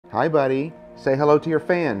Hi, buddy. Say hello to your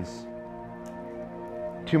fans.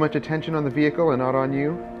 Too much attention on the vehicle and not on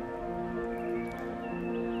you?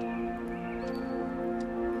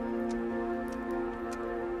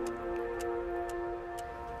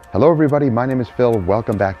 Hello everybody, my name is Phil.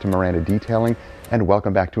 Welcome back to Miranda Detailing and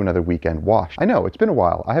welcome back to another weekend wash. I know, it's been a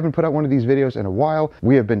while. I haven't put out one of these videos in a while.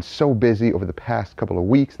 We have been so busy over the past couple of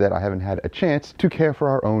weeks that I haven't had a chance to care for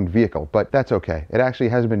our own vehicle, but that's okay. It actually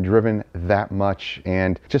hasn't been driven that much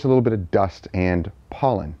and just a little bit of dust and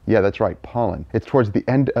pollen. Yeah, that's right, pollen. It's towards the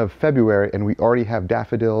end of February and we already have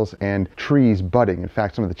daffodils and trees budding. In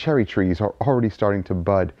fact, some of the cherry trees are already starting to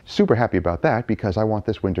bud. Super happy about that because I want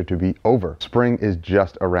this winter to be over. Spring is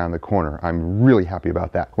just around the corner. I'm really happy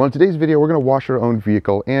about that. Well, in today's video, we're gonna wash our own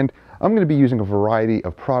vehicle and I'm gonna be using a variety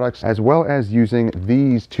of products as well as using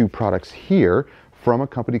these two products here from a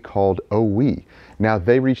company called OE. Now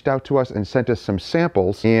they reached out to us and sent us some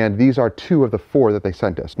samples, and these are 2 of the 4 that they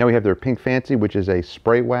sent us. Now we have their Pink Fancy, which is a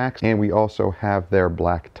spray wax, and we also have their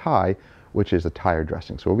Black Tie, which is a tire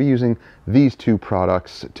dressing. So we'll be using these 2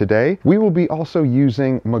 products today. We will be also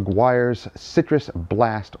using Meguiar's Citrus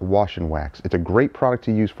Blast Wash and Wax. It's a great product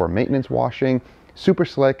to use for maintenance washing, super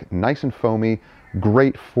slick, nice and foamy,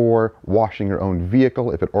 great for washing your own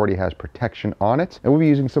vehicle if it already has protection on it. And we'll be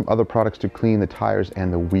using some other products to clean the tires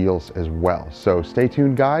and the wheels as well. So stay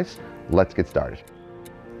tuned, guys. Let's get started.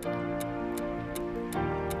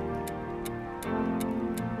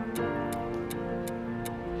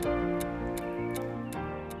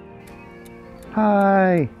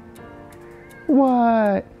 Hi.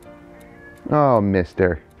 What? Oh,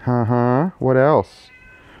 mister. Uh-huh. What else?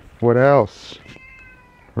 What else?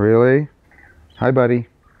 Really? Hi, buddy.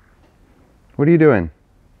 What are you doing?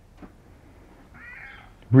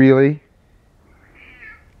 Really?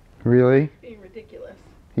 Really? Being ridiculous.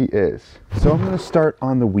 He is. So I'm going to start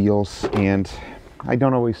on the wheels, and I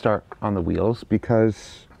don't always start on the wheels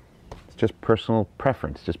because it's just personal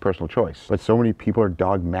preference, just personal choice. But so many people are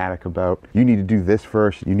dogmatic about, you need to do this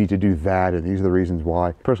first, you need to do that, and these are the reasons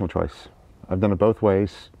why. Personal choice. I've done it both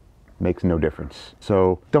ways. Makes no difference.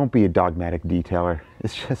 So don't be a dogmatic detailer.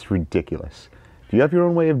 It's just ridiculous. If you have your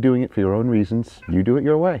own way of doing it for your own reasons, you do it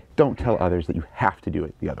your way. Don't tell others that you have to do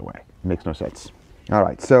it the other way. It makes no sense. All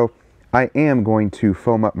right, so I am going to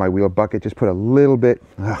foam up my wheel bucket. Just put a little bit,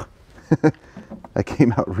 that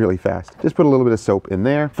came out really fast. Just put a little bit of soap in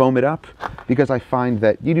there, foam it up, because I find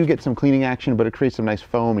that you do get some cleaning action, but it creates some nice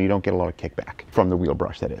foam and you don't get a lot of kickback from the wheel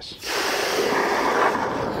brush, that is.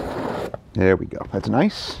 There we go, that's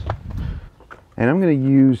nice. And I'm gonna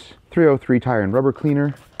use 303 tire and rubber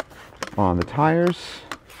cleaner on the tires,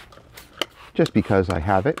 just because I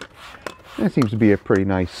have it. And it seems to be a pretty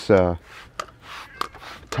nice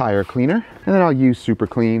tire cleaner. And then I'll use Super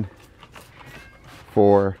Clean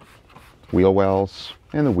for wheel wells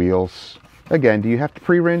and the wheels. Again, do you have to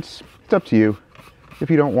pre-rinse? It's up to you. If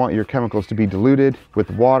you don't want your chemicals to be diluted with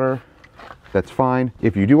water, that's fine.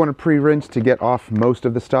 If you do want to pre-rinse to get off most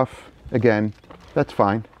of the stuff, again, that's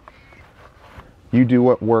fine. You do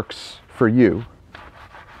what works for you.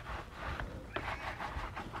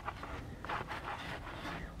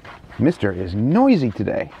 Mister is noisy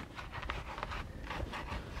today.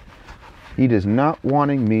 He does not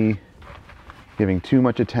wanting me giving too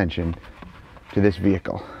much attention to this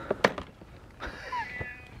vehicle.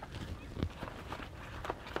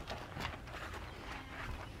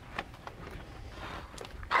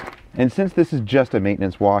 And since this is just a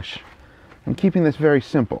maintenance wash, I'm keeping this very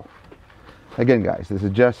simple. Again, guys, this is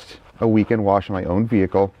just a weekend wash of my own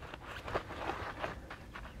vehicle.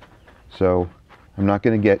 So I'm not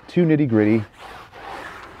going to get too nitty-gritty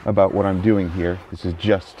about what I'm doing here. This is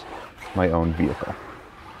just my own vehicle.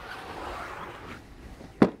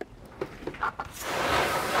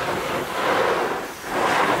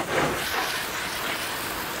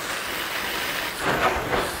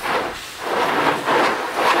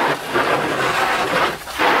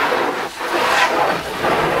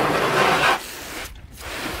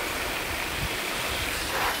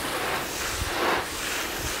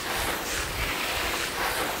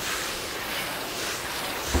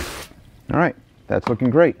 All right, that's looking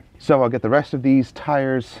great. So I'll get the rest of these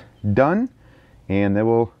tires done and then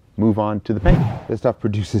we'll move on to the paint. This stuff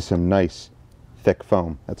produces some nice thick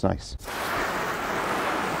foam. That's nice.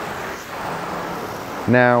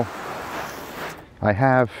 Now, I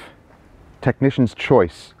have Technician's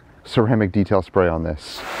Choice ceramic detail spray on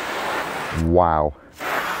this. Wow,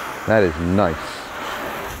 that is nice.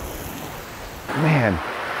 Man,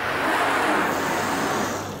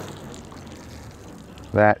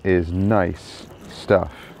 that is nice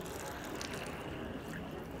stuff.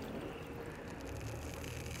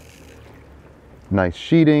 Nice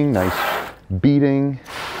sheeting, nice beading.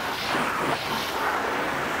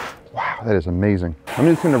 Wow, that is amazing. I'm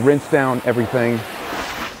just gonna rinse down everything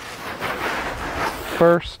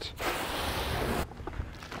first,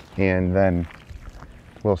 and then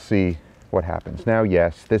we'll see what happens. Now,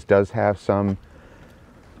 yes, this does have some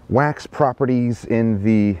wax properties in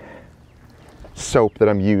the soap that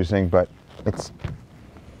I'm using, but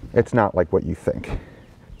it's not like what you think.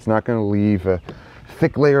 It's not going to leave a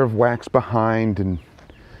thick layer of wax behind, and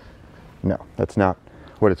no, that's not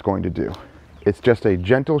what it's going to do. It's just a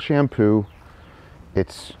gentle shampoo.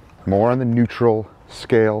 It's more on the neutral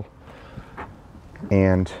scale,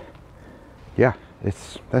 and yeah,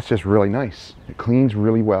 that's just really nice. It cleans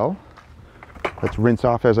really well. Let's rinse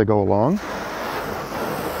off as I go along.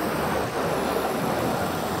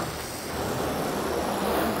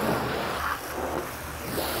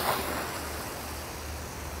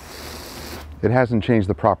 It hasn't changed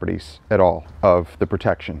the properties at all of the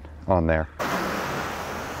protection on there.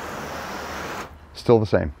 Still the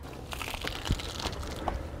same.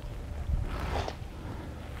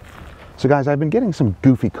 So guys, I've been getting some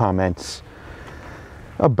goofy comments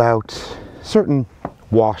about certain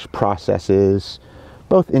wash processes,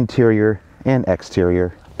 both interior and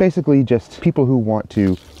exterior. Basically just people who want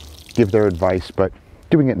to give their advice, but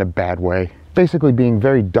doing it in a bad way. Basically being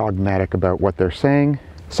very dogmatic about what they're saying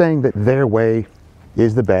that their way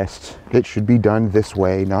is the best. It should be done this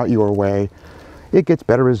way, not your way. It gets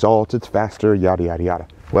better results, it's faster, yada, yada, yada.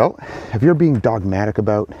 Well, if you're being dogmatic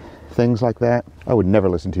about things like that, I would never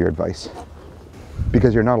listen to your advice,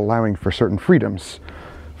 because you're not allowing for certain freedoms,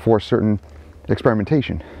 for certain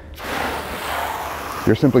experimentation.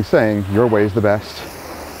 You're simply saying your way is the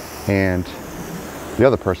best and the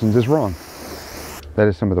other person's is wrong. That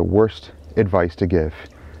is some of the worst advice to give,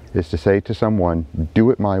 is to say to someone, do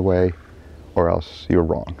it my way or else you're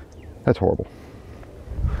wrong. That's horrible.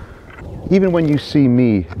 Even when you see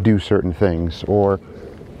me do certain things, or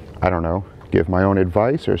I don't know, give my own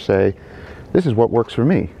advice or say, this is what works for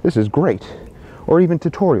me, this is great, or even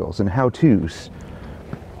tutorials and how-tos,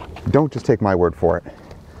 don't just take my word for it.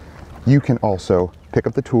 You can also pick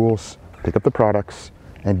up the tools, pick up the products,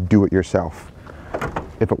 and do it yourself.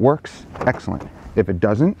 If it works, excellent. If it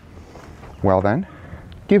doesn't, well then,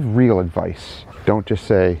 give real advice. Don't just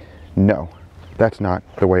say, no, that's not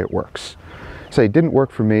the way it works. Say, it didn't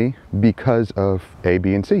work for me because of A,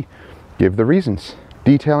 B, and C. Give the reasons.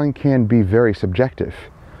 Detailing can be very subjective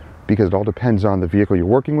because it all depends on the vehicle you're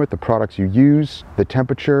working with, the products you use, the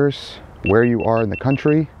temperatures, where you are in the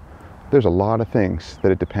country. There's a lot of things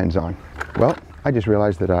that it depends on. Well, I just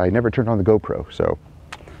realized that I never turned on the GoPro, so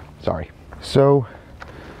sorry. So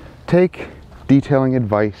take detailing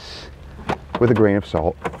advice with a grain of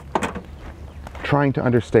salt, trying to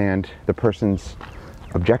understand the person's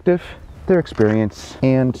objective, their experience,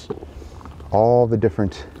 and all the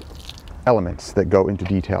different elements that go into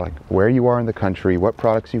detailing. Where you are in the country, what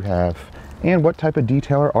products you have, and what type of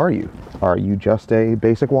detailer are you? Are you just a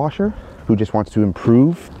basic washer who just wants to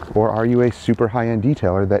improve, or are you a super high-end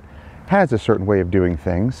detailer that has a certain way of doing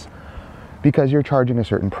things because you're charging a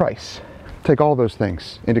certain price? Take all those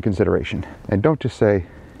things into consideration, and don't just say,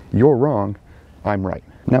 you're wrong, I'm right.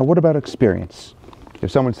 Now, what about experience?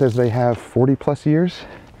 If someone says they have 40 plus years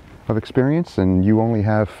of experience and you only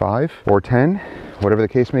have 5 or 10, whatever the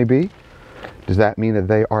case may be, does that mean that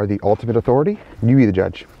they are the ultimate authority? You be the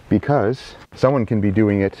judge, because someone can be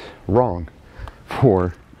doing it wrong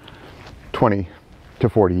for 20 to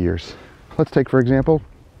 40 years. Let's take, for example,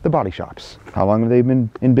 the body shops. How long have they been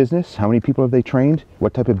in business? How many people have they trained?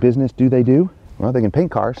 What type of business do they do? Well, they can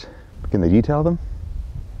paint cars. Can they detail them?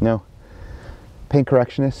 No. Paint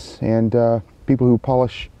correctionists and people who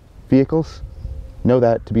polish vehicles know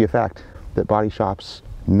that to be a fact, that body shops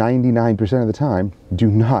 99% of the time do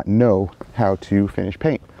not know how to finish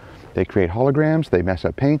paint. They create holograms, they mess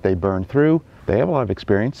up paint, they burn through. They have a lot of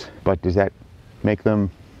experience, but does that make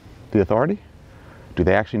them the authority? Do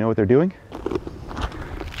they actually know what they're doing?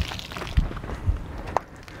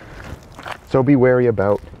 So be wary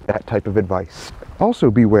about that type of advice.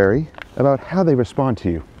 Also be wary about how they respond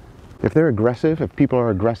to you. If they're aggressive, if people are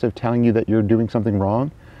aggressive telling you that you're doing something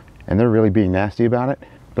wrong and they're really being nasty about it,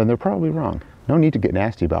 then they're probably wrong. No need to get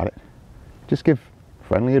nasty about it. Just give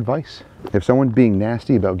friendly advice. If someone's being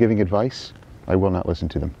nasty about giving advice, I will not listen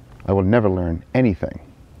to them. I will never learn anything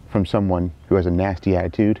from someone who has a nasty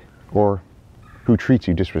attitude or who treats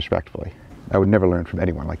you disrespectfully. I would never learn from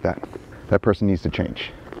anyone like that. That person needs to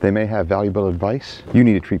change. They may have valuable advice. You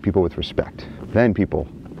need to treat people with respect. Then people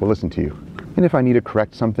will listen to you. And if I need to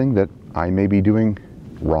correct something that I may be doing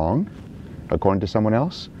wrong, according to someone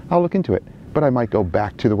else, I'll look into it. but I might go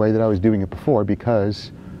back to the way that I was doing it before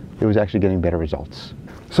because it was actually getting better results.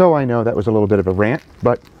 So I know that was a little bit of a rant,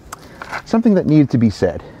 but something that needed to be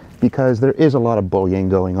said, because there is a lot of bullying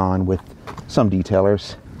going on with some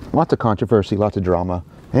detailers. Lots of controversy, lots of drama,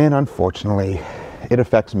 and unfortunately, it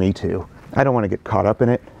affects me too. I don't want to get caught up in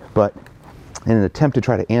it, but in an attempt to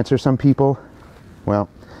try to answer some people, well,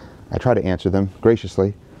 I try to answer them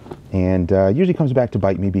graciously, and usually comes back to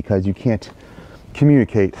bite me because you can't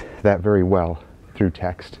communicate that very well through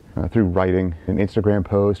text, through writing, an Instagram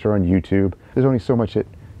post, or on YouTube. There's only so much that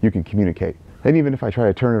you can communicate. And even if I try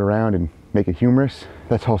to turn it around and make it humorous,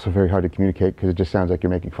 that's also very hard to communicate because it just sounds like you're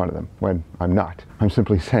making fun of them when I'm not. I'm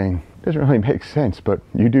simply saying, it doesn't really make sense, but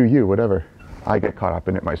you do you, whatever. I get caught up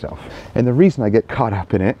in it myself. And the reason I get caught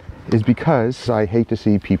up in it is because I hate to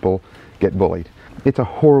see people get bullied. It's a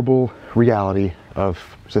horrible reality of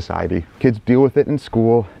society. Kids deal with it in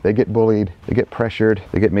school, they get bullied, they get pressured,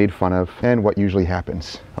 they get made fun of, and what usually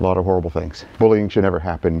happens? A lot of horrible things. Bullying should never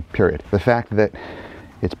happen, period. The fact that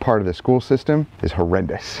it's part of the school system is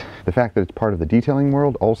horrendous. The fact that it's part of the detailing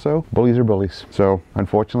world also, bullies are bullies. So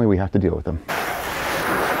unfortunately we have to deal with them.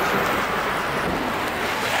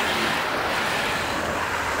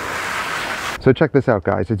 So check this out,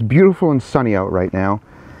 guys. It's beautiful and sunny out right now.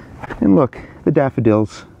 And look, the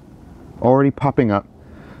daffodils already popping up.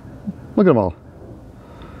 Look at them all.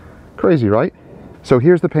 Crazy, right? So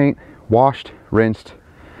here's the paint, washed, rinsed.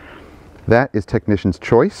 That is Technician's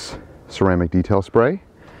Choice ceramic detail spray.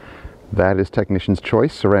 That is Technician's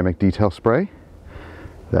Choice ceramic detail spray.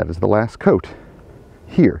 That is the last coat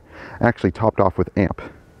here, actually topped off with AMP.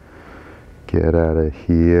 Get out of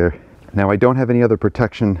here. Now I don't have any other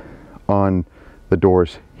protection on the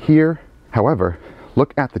doors here. However,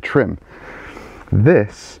 look at the trim.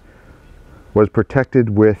 This was protected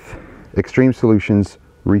with Extreme Solutions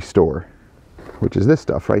Restore, which is this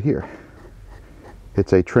stuff right here.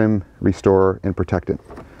 It's a trim, restore, and protectant.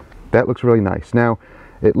 That looks really nice. Now,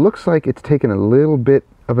 it looks like it's taken a little bit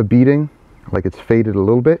of a beating, like it's faded a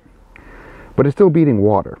little bit, but it's still beating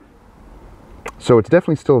water. So it's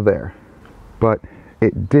definitely still there, but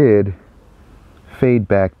it did fade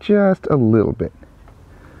back just a little bit.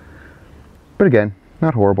 But again,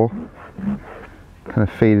 not horrible. Kind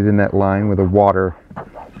of faded in that line where the water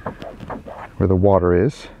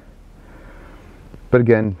is. But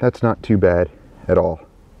again, that's not too bad at all.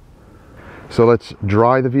 So let's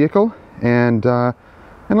dry the vehicle and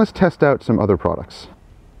let's test out some other products.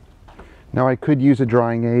 Now I could use a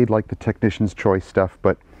drying aid like the Technician's Choice stuff,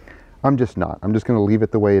 but I'm just not. I'm just going to leave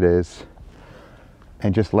it the way it is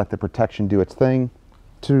and just let the protection do its thing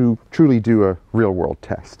to truly do a real world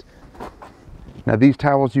test. Now these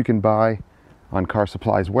towels you can buy on Car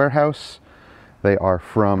Supply's warehouse. They are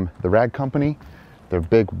from the Rag Company. They're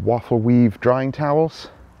big waffle weave drying towels.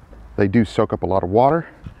 They do soak up a lot of water.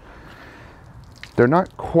 They're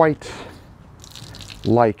not quite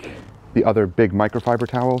like the other big microfiber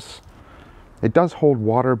towels. It does hold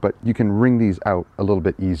water, but you can wring these out a little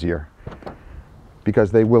bit easier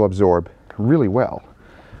because they will absorb really well,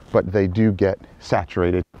 but they do get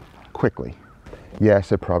saturated quickly.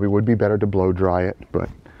 Yes, it probably would be better to blow dry it, but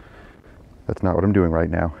that's not what I'm doing right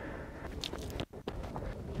now.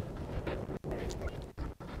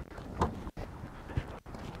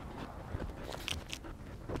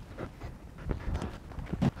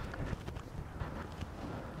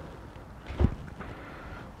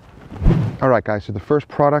 All right, guys, so the first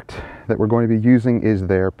product that we're going to be using is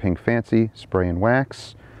their Pink Fancy Spray and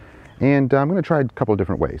Wax. And I'm going to try a couple of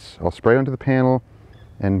different ways. I'll spray onto the panel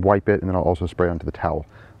and wipe it, and then I'll also spray onto the towel.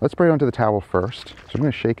 Let's spray onto the towel first. So I'm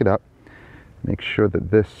going to shake it up, make sure that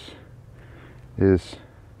this is,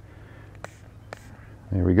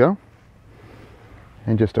 there we go.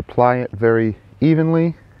 And just apply it very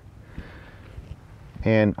evenly.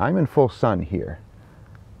 And I'm in full sun here.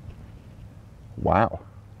 Wow.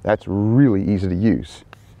 That's really easy to use.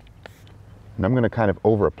 And I'm going to kind of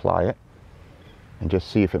over apply it and just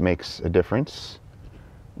see if it makes a difference.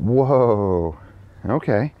 Whoa,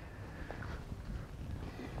 okay.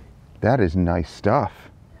 That is nice stuff.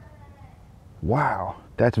 Wow,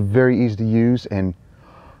 that's very easy to use and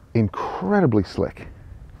incredibly slick.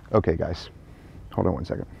 Okay guys, hold on one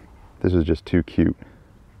second. This is just too cute.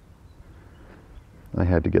 I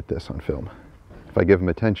had to get this on film. If I give him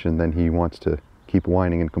attention, then he wants to keep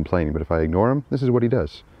whining and complaining, but if I ignore him, this is what he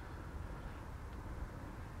does.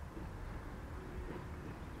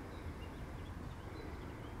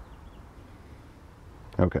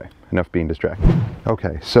 Okay, enough being distracted.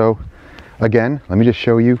 Okay, so again, let me just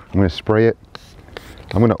show you. I'm going to spray it.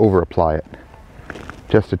 I'm going to over apply it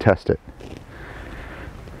just to test it.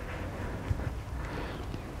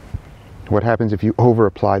 What happens if you over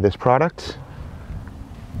apply this product?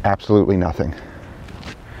 Absolutely nothing.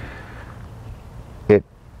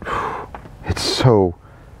 It's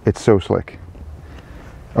so slick.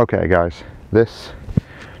 Okay guys, this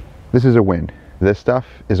is a win. This stuff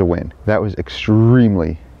is a win. That was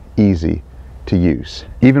extremely easy to use.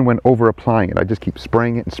 Even when over applying it, I just keep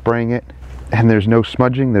spraying it and spraying it, and there's no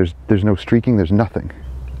smudging, there's no streaking, there's nothing.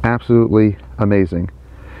 Absolutely amazing.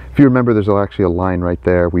 If you remember, there's actually a line right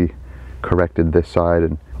there. We corrected this side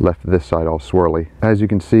and left this side all swirly. As you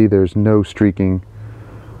can see, there's no streaking,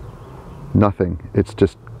 nothing. It's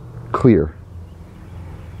just clear.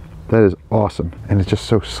 That is awesome, and it's just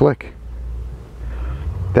so slick.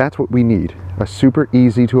 That's what we need, a super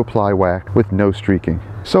easy to apply wax with no streaking.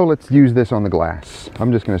 So let's use this on the glass.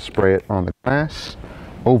 I'm just going to spray it on the glass,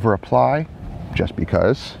 over apply, just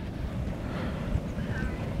because.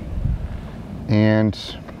 And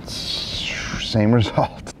same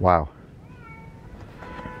result. Wow.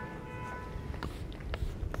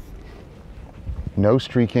 No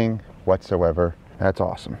streaking whatsoever. That's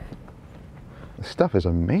awesome. This stuff is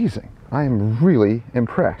amazing. I am really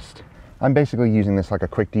impressed. I'm basically using this like a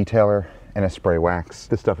quick detailer and a spray wax.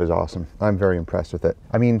 This stuff is awesome. I'm very impressed with it.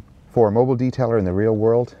 I mean, for a mobile detailer in the real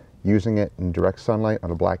world, using it in direct sunlight on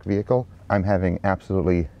a black vehicle, I'm having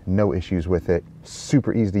absolutely no issues with it.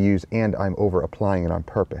 Super easy to use, and I'm over applying it on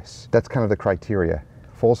purpose. That's kind of the criteria.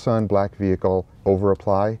 Full sun, black vehicle, over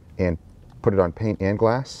apply, and put it on paint and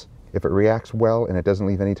glass. If it reacts well and it doesn't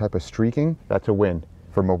leave any type of streaking, that's a win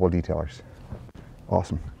for mobile detailers.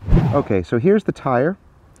 Awesome. Okay, so here's the tire.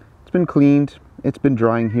 It's been cleaned. It's been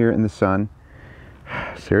drying here in the sun.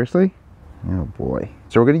 Seriously? Oh boy.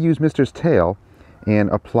 So we're going to use Mister's tail and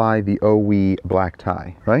apply the OE black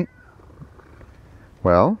tie, right?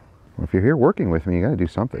 Well, if you're here working with me, you got to do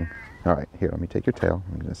something. All right, here, let me take your tail.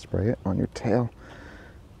 I'm going to spray it on your tail.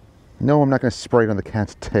 No, I'm not going to spray it on the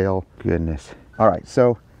cat's tail. Goodness. All right,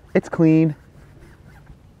 so it's clean.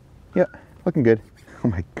 Yeah, looking good. Oh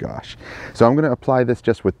my gosh. So I'm going to apply this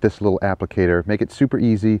just with this little applicator, make it super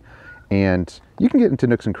easy, and you can get into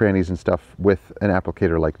nooks and crannies and stuff with an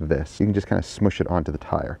applicator like this. You can just kind of smush it onto the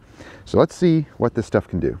tire. So let's see what this stuff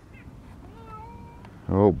can do.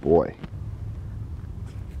 Oh boy.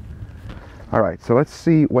 All right, so let's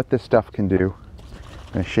see what this stuff can do.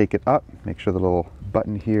 I'm going to shake it up, make sure the little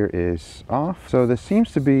button here is off. So this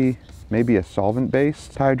seems to be maybe a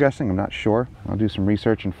solvent-based tire dressing, I'm not sure. I'll do some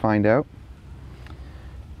research and find out.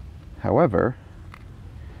 However,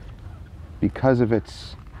 because of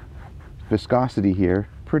its viscosity here,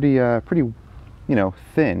 pretty, you know,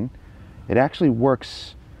 thin, it actually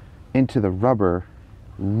works into the rubber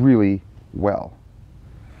really well,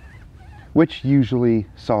 which usually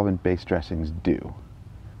solvent-based dressings do.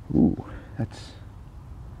 Ooh, that's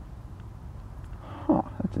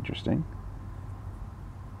interesting.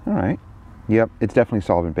 All right. Yep, it's definitely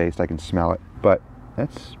solvent-based. I can smell it, but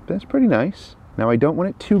that's pretty nice. Now I don't want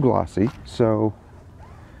it too glossy, so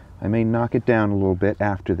I may knock it down a little bit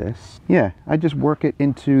after this. Yeah, I just work it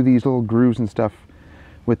into these little grooves and stuff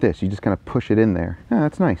with this. You just kind of push it in there. Yeah,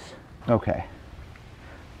 that's nice. Okay,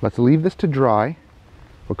 let's leave this to dry.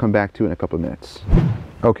 We'll come back to it in a couple of minutes.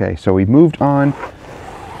 Okay, so we moved on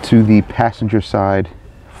to the passenger side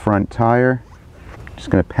front tire. Just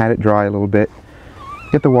gonna pat it dry a little bit,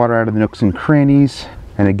 get the water out of the nooks and crannies,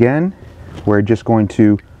 and again, we're just going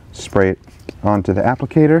to spray it onto the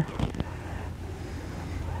applicator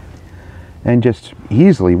and just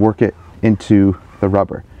easily work it into the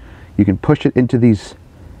rubber. You can push it into these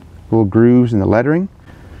little grooves in the lettering,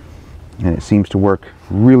 and it seems to work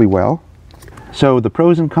really well. So the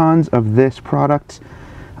pros and cons of this product,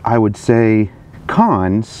 I would say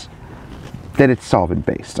cons, that it's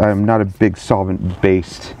solvent-based. I'm not a big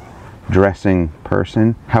solvent-based dressing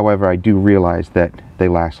person. However, I do realize that they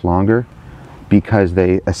last longer because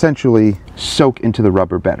they essentially soak into the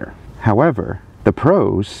rubber better. However, the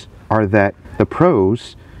pros are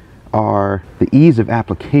the ease of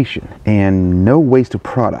application and no waste of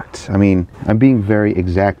product. I mean, I'm being very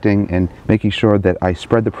exacting and making sure that I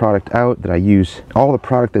spread the product out, that I use all the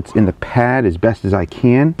product that's in the pad as best as I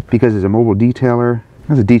can, because as a mobile detailer,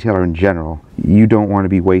 as a detailer in general, you don't want to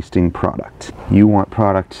be wasting product. You want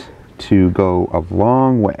product to go a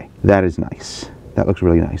long way. That is nice. That looks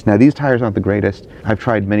really nice. Now these tires aren't the greatest. I've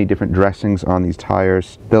tried many different dressings on these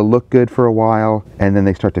tires. They'll look good for a while and then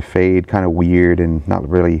they start to fade kind of weird and not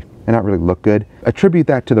really look good. Attribute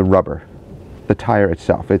that to the rubber, the tire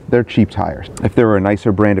itself. They're cheap tires. If there were a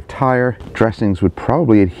nicer brand of tire, dressings would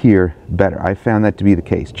probably adhere better. I found that to be the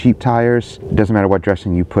case. Cheap tires, it doesn't matter what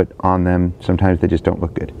dressing you put on them, sometimes they just don't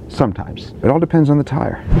look good. Sometimes. It all depends on the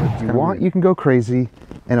tire. If you want, you can go crazy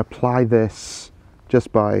and apply this just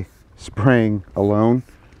by spraying alone.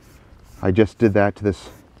 I just did that to this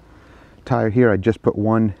tire here. I just put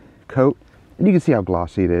one coat, and you can see how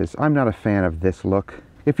glossy it is. I'm not a fan of this look.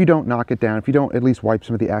 If you don't knock it down, if you don't at least wipe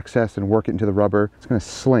some of the excess and work it into the rubber, it's going to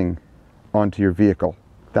sling onto your vehicle.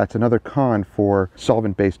 That's another con for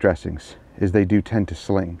solvent-based dressings, is they do tend to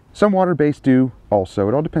sling. Some water-based do also.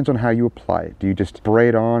 It all depends on how you apply it. Do you just spray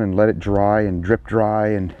it on and let it dry and drip dry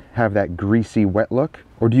and have that greasy wet look?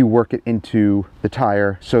 Or do you work it into the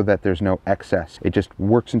tire so that there's no excess? It just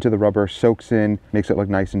works into the rubber, soaks in, makes it look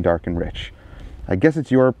nice and dark and rich. I guess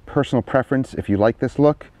it's your personal preference. If you like this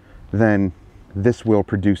look, then this will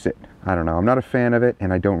produce it. I don't know. I'm not a fan of it,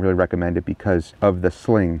 and I don't really recommend it because of the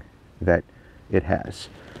sling that it has.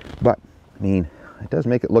 But, I mean, it does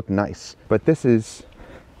make it look nice. But this is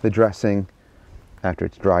the dressing after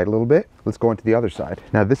it's dried a little bit. Let's go into the other side.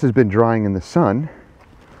 Now, this has been drying in the sun,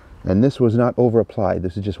 and this was not over applied.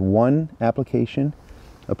 This is just one application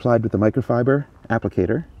applied with the microfiber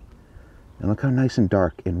applicator. And look how nice and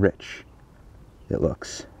dark and rich it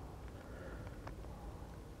looks.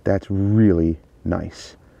 That's really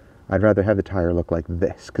nice. I'd rather have the tire look like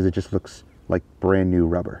this because it just looks like brand new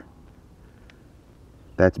rubber.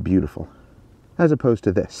 That's beautiful. As opposed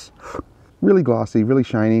to this. Really glossy, really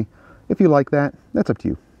shiny. If you like that, that's up to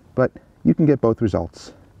you. But you can get both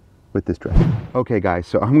results with this dress. Okay guys,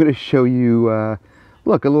 so I'm going to show you,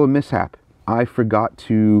 look, a little mishap. I forgot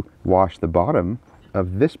to wash the bottom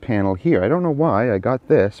of this panel here. I don't know why I got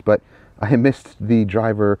this, but I missed the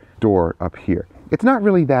driver door up here. It's not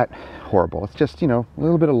really that horrible. It's just, you know, a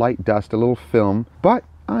little bit of light dust, a little film. But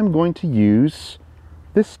I'm going to use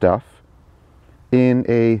this stuff in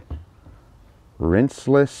a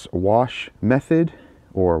rinseless wash method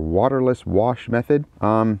or waterless wash method.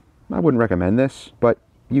 I wouldn't recommend this, but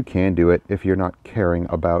you can do it if you're not caring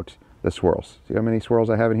about the swirls. See how many swirls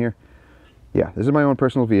I have in here? Yeah, this is my own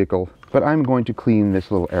personal vehicle, but I'm going to clean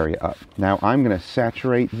this little area up. Now I'm going to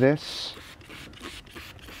saturate this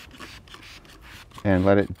and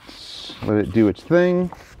let it do its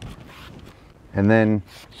thing, and then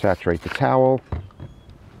saturate the towel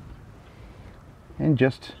and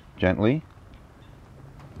just gently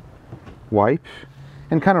wipe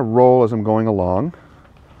and kind of roll as I'm going along.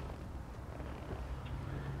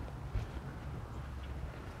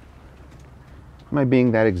 Am I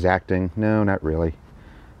being that exacting? No, not really.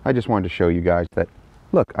 I just wanted to show you guys that,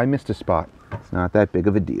 look, I missed a spot. It's not that big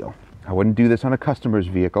of a deal. I wouldn't do this on a customer's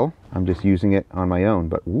vehicle. I'm just using it on my own,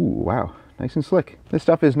 but ooh, wow, nice and slick. This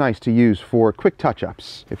stuff is nice to use for quick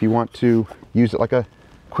touch-ups. If you want to use it like a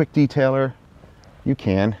quick detailer, you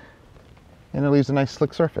can, and it leaves a nice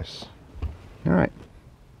slick surface. All right,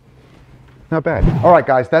 not bad. All right,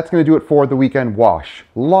 guys, that's gonna do it for the weekend wash.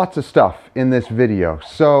 Lots of stuff in this video.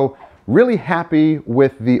 So really happy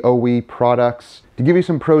with the OE products. To give you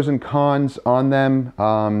some pros and cons on them,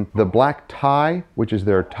 the black tie, which is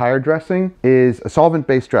their tire dressing, is a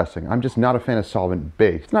solvent-based dressing. I'm just not a fan of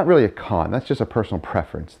solvent-based. It's not really a con, that's just a personal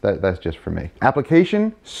preference. That's just for me.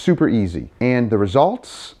 Application, super easy. And the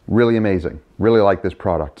results, really amazing. Really like this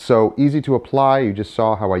product. So easy to apply. You just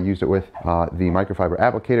saw how I used it with the microfiber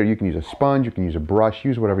applicator. You can use a sponge, you can use a brush,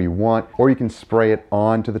 use whatever you want, or you can spray it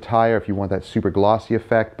onto the tire if you want that super glossy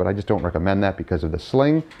effect, but I just don't recommend that because of the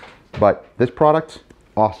sling. But this product,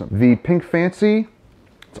 awesome. The Pink Fancy,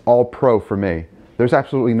 it's all pro for me. There's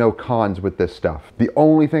absolutely no cons with this stuff. The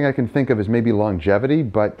only thing I can think of is maybe longevity,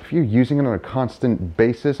 but if you're using it on a constant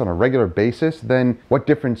basis, on a regular basis, then what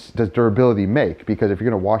difference does durability make? Because if you're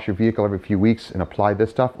gonna wash your vehicle every few weeks and apply this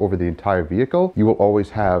stuff over the entire vehicle, you will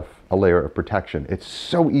always have a layer of protection. It's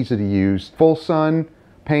so easy to use. Full sun,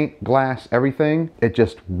 paint, glass, everything, it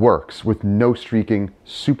just works with no streaking,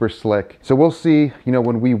 super slick. So we'll see, you know,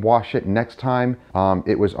 when we wash it next time,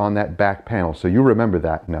 it was on that back panel. So you remember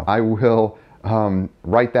that now. I will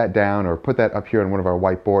write that down or put that up here on one of our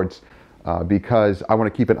whiteboards because I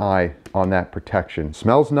want to keep an eye on that protection.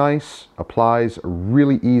 Smells nice, applies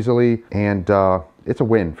really easily, and it's a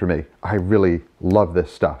win for me. I really love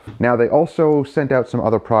this stuff. Now they also sent out some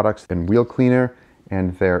other products in wheel cleaner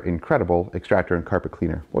and their incredible extractor and carpet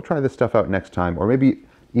cleaner. We'll try this stuff out next time, or maybe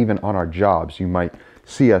even on our jobs, you might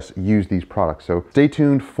see us use these products. So stay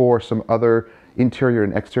tuned for some other interior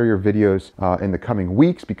and exterior videos in the coming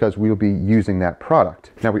weeks because we'll be using that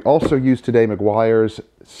product. Now we also used today Meguiar's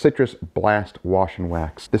Citrus Blast Wash and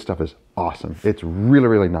Wax. This stuff is awesome. It's really,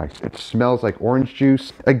 really nice. It smells like orange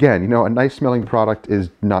juice. Again, you know, a nice smelling product is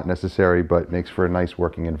not necessary, but makes for a nice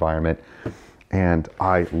working environment. And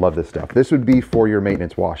I love this stuff. This would be for your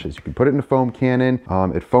maintenance washes. You can put it in a foam cannon.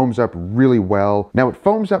 It foams up really well. Now it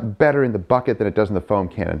foams up better in the bucket than it does in the foam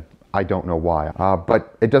cannon. I don't know why.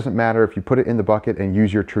 But it doesn't matter if you put it in the bucket and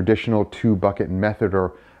use your traditional 2-bucket method,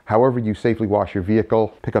 or however you safely wash your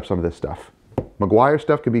vehicle, pick up some of this stuff. Meguiar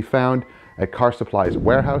stuff can be found at Car Supply's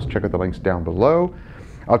warehouse. Check out the links down below.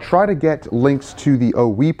 I'll try to get links to the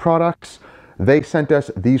OE products. They sent us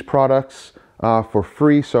these products for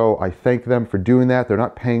free, so I thank them for doing that. They're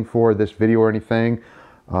not paying for this video or anything.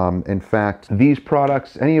 In fact, these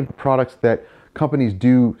products, any of the products that companies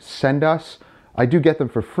do send us, I do get them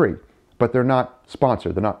for free, but they're not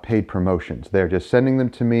sponsored. They're not paid promotions. They're just sending them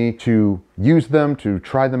to me to use them, to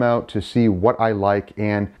try them out, to see what I like.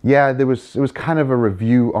 And yeah, it was kind of a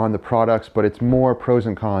review on the products, but it's more pros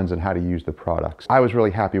and cons and how to use the products. I was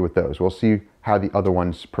really happy with those. We'll see how the other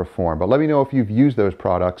ones perform, but let me know if you've used those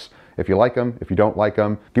products, if you like them, if you don't like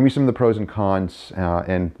them. Give me some of the pros and cons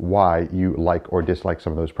and why you like or dislike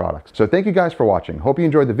some of those products. So thank you guys for watching. Hope you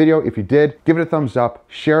enjoyed the video. If you did, give it a thumbs up,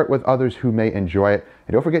 share it with others who may enjoy it,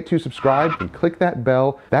 and don't forget to subscribe and click that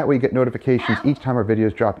bell. That way you get notifications each time our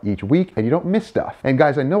videos drop each week and you don't miss stuff. And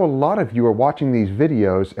guys, I know a lot of you are watching these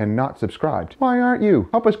videos and not subscribed. Why aren't you?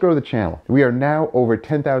 Help us grow the channel. We are now over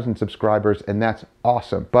 10,000 subscribers, and that's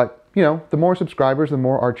awesome. But you know, the more subscribers, the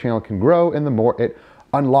more our channel can grow and the more it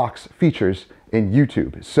unlocks features in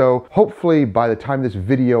YouTube. So hopefully by the time this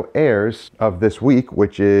video airs of this week,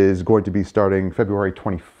 which is going to be starting February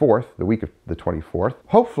 24th, the week of the 24th,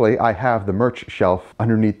 hopefully I have the merch shelf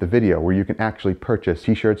underneath the video where you can actually purchase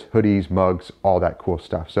t-shirts, hoodies, mugs, all that cool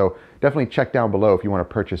stuff. So definitely check down below if you want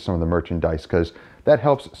to purchase some of the merchandise, because that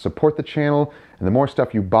helps support the channel, and the more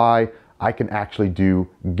stuff you buy, I can actually do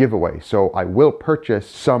giveaways. So I will purchase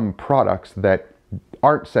some products that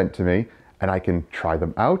aren't sent to me, and I can try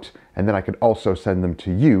them out, and then I could also send them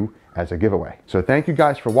to you as a giveaway. So thank you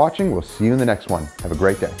guys for watching. We'll see you in the next one. Have a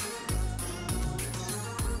great day.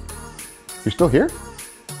 You're still here?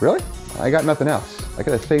 Really? I got nothing else. I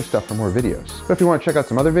gotta save stuff for more videos. But if you want to check out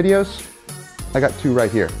some other videos, I got 2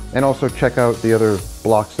 right here. And also check out the other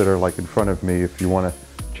blocks that are like in front of me if you want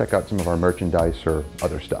to check out some of our merchandise or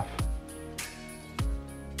other stuff.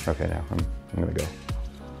 Okay, now I'm gonna go.